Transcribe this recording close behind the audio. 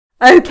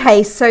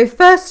Okay, so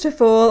first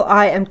of all,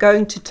 I am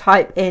going to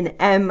type in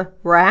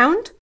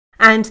MROUND,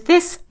 and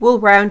this will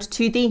round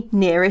to the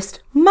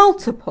nearest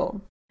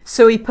multiple.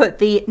 So we put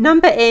the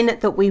number in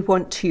that we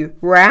want to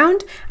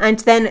round, and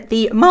then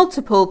the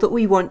multiple that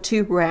we want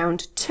to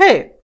round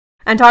to.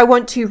 And I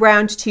want to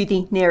round to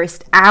the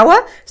nearest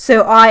hour,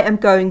 so I am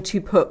going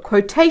to put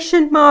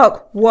quotation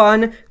mark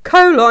 1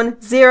 colon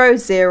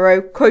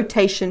 00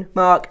 quotation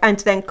mark and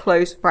then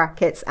close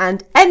brackets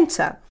and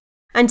enter.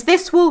 And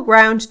this will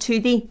round to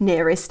the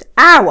nearest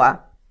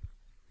hour.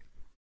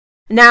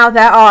 Now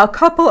there are a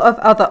couple of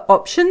other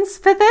options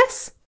for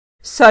this.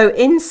 So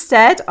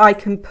instead I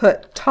can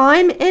put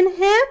time in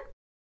here,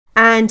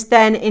 and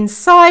then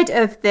inside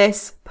of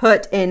this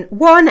put in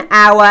 1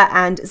 hour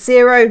and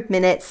 0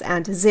 minutes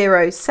and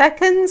 0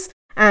 seconds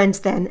and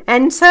then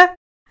enter.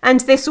 And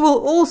this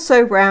will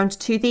also round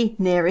to the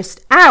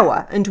nearest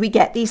hour and we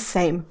get these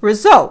same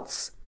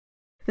results.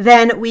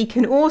 Then we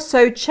can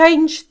also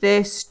change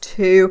this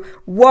to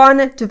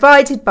 1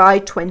 divided by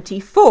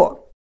 24,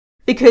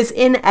 because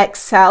in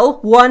Excel,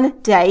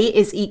 1 day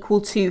is equal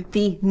to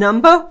the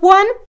number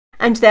 1,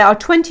 and there are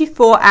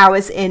 24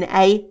 hours in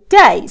a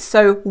day.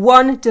 So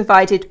 1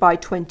 divided by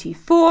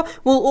 24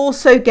 will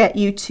also get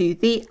you to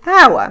the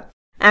hour,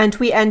 and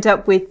we end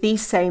up with the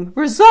same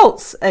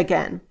results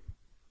again.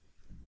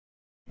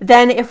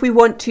 Then if we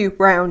want to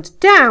round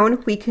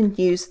down, we can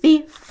use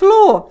the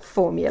floor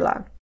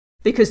formula,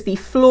 because the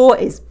floor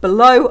is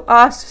below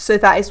us, so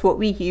that is what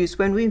we use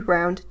when we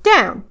round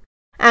down.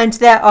 And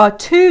there are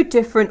two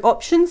different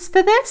options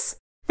for this.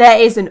 There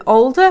is an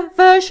older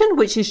version,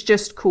 which is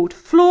just called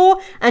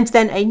floor, and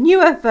then a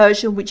newer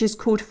version, which is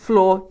called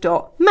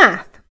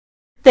floor.math.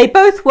 They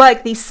both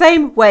work the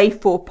same way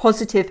for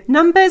positive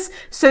numbers,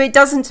 so it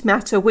doesn't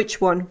matter which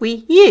one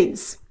we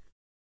use.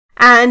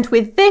 And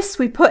with this,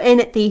 we put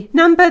in the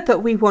number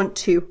that we want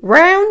to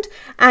round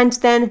and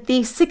then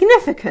the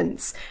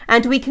significance.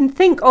 And we can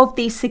think of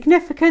the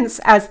significance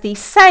as the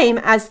same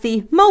as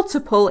the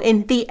multiple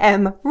in the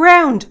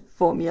MROUND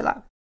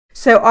formula.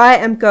 So I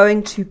am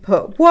going to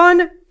put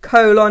 1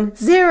 colon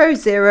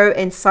 00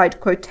 inside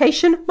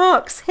quotation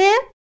marks here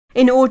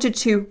in order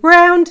to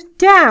round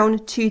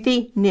down to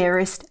the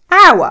nearest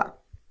hour.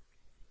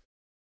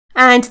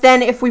 And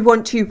then if we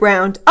want to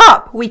round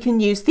up, we can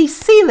use the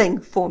ceiling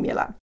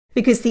formula,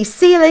 because the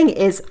ceiling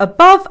is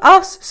above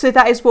us, so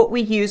that is what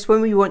we use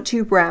when we want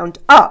to round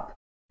up.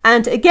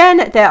 And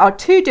again, there are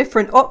two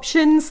different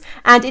options,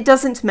 and it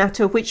doesn't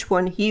matter which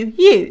one you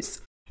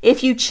use.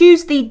 If you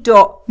choose the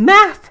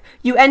 .math,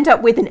 you end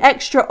up with an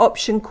extra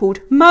option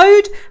called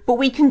mode, but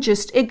we can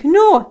just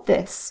ignore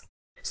this.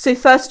 So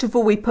first of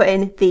all, we put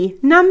in the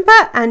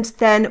number, and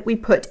then we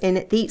put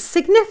in the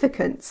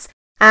significance.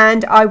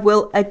 And I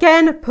will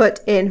again put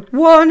in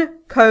 1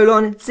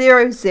 colon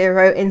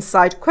 00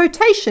 inside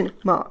quotation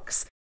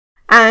marks.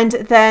 And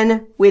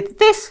then with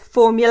this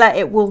formula,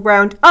 it will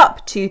round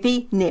up to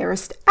the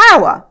nearest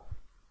hour.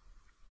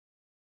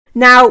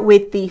 Now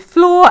with the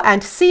floor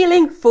and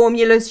ceiling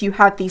formulas, you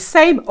have the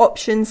same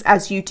options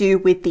as you do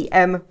with the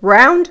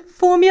MROUND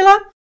formula.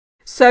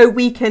 So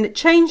we can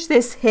change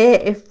this here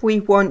if we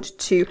want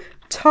to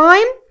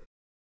time,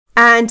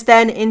 and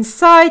then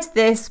inside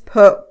this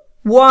put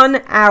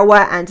 1 hour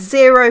and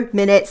 0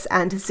 minutes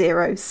and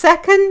 0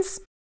 seconds,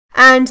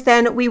 and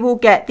then we will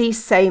get the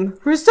same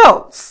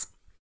results.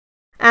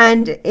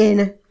 And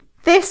in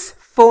this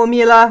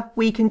formula,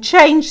 we can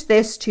change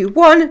this to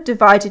 1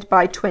 divided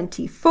by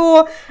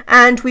 24,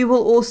 and we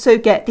will also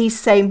get the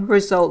same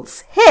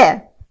results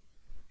here.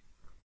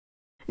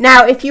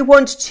 Now, if you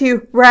want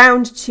to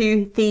round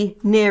to the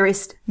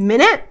nearest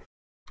minute,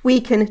 we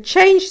can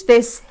change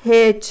this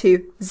here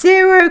to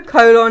 0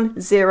 colon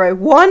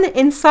 01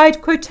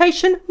 inside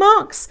quotation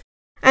marks,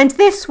 and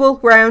this will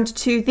round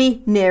to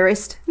the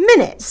nearest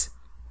minute.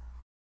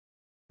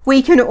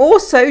 We can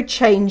also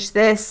change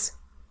this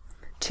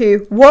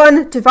to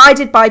 1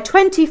 divided by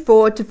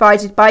 24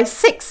 divided by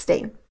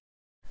 60,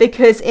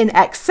 because in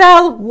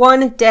Excel,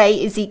 1 day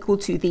is equal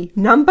to the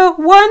number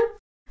 1,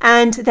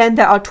 and then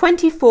there are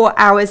 24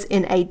 hours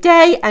in a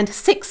day and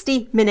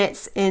 60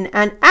 minutes in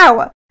an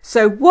hour.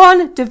 So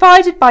 1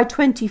 divided by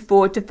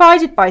 24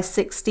 divided by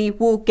 60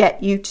 will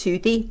get you to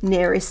the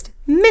nearest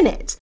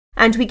minute,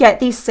 and we get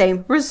these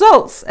same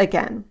results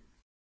again.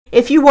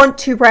 If you want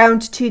to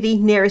round to the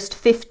nearest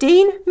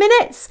 15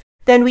 minutes,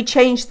 then we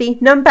change the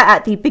number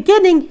at the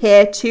beginning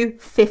here to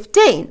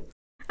 15.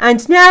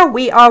 And now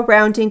we are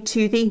rounding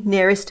to the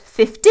nearest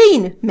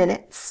 15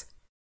 minutes.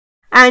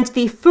 And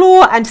the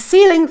floor and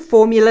ceiling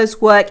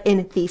formulas work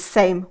in the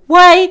same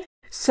way.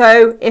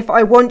 So if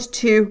I want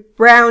to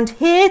round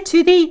here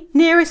to the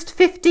nearest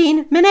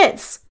 15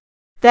 minutes,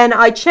 then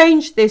I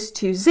change this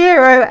to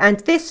 0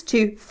 and this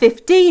to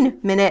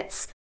 15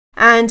 minutes.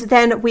 And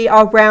then we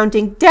are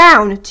rounding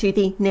down to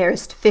the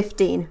nearest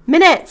 15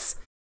 minutes.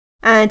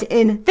 And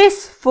in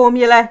this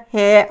formula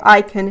here,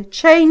 I can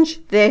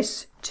change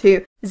this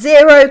to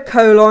 0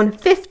 colon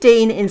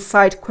 15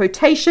 inside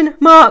quotation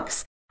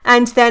marks,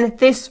 and then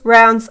this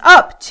rounds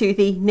up to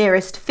the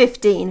nearest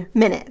 15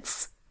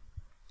 minutes.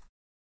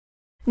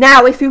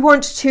 Now, if we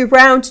want to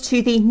round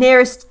to the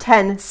nearest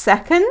 10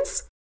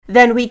 seconds,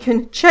 then we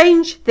can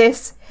change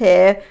this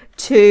here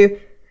to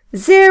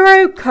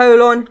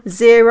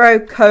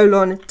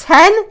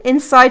 0:0:10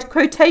 inside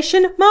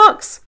quotation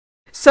marks.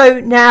 So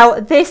now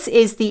this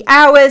is the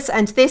hours,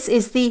 and this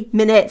is the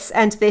minutes,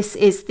 and this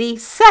is the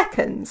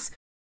seconds.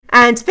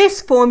 And this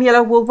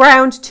formula will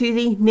round to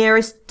the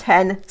nearest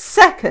 10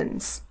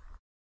 seconds.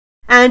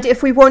 And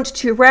if we want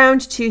to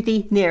round to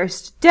the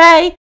nearest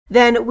day,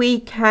 then we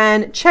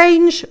can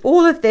change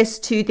all of this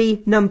to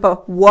the number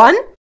 1.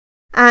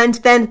 And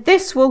then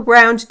this will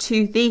round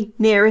to the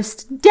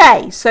nearest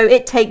day. So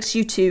it takes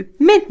you to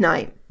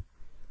midnight.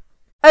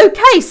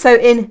 Okay, so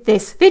in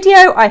this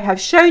video, I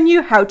have shown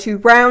you how to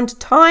round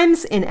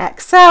times in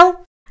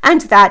Excel,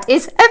 and that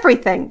is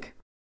everything.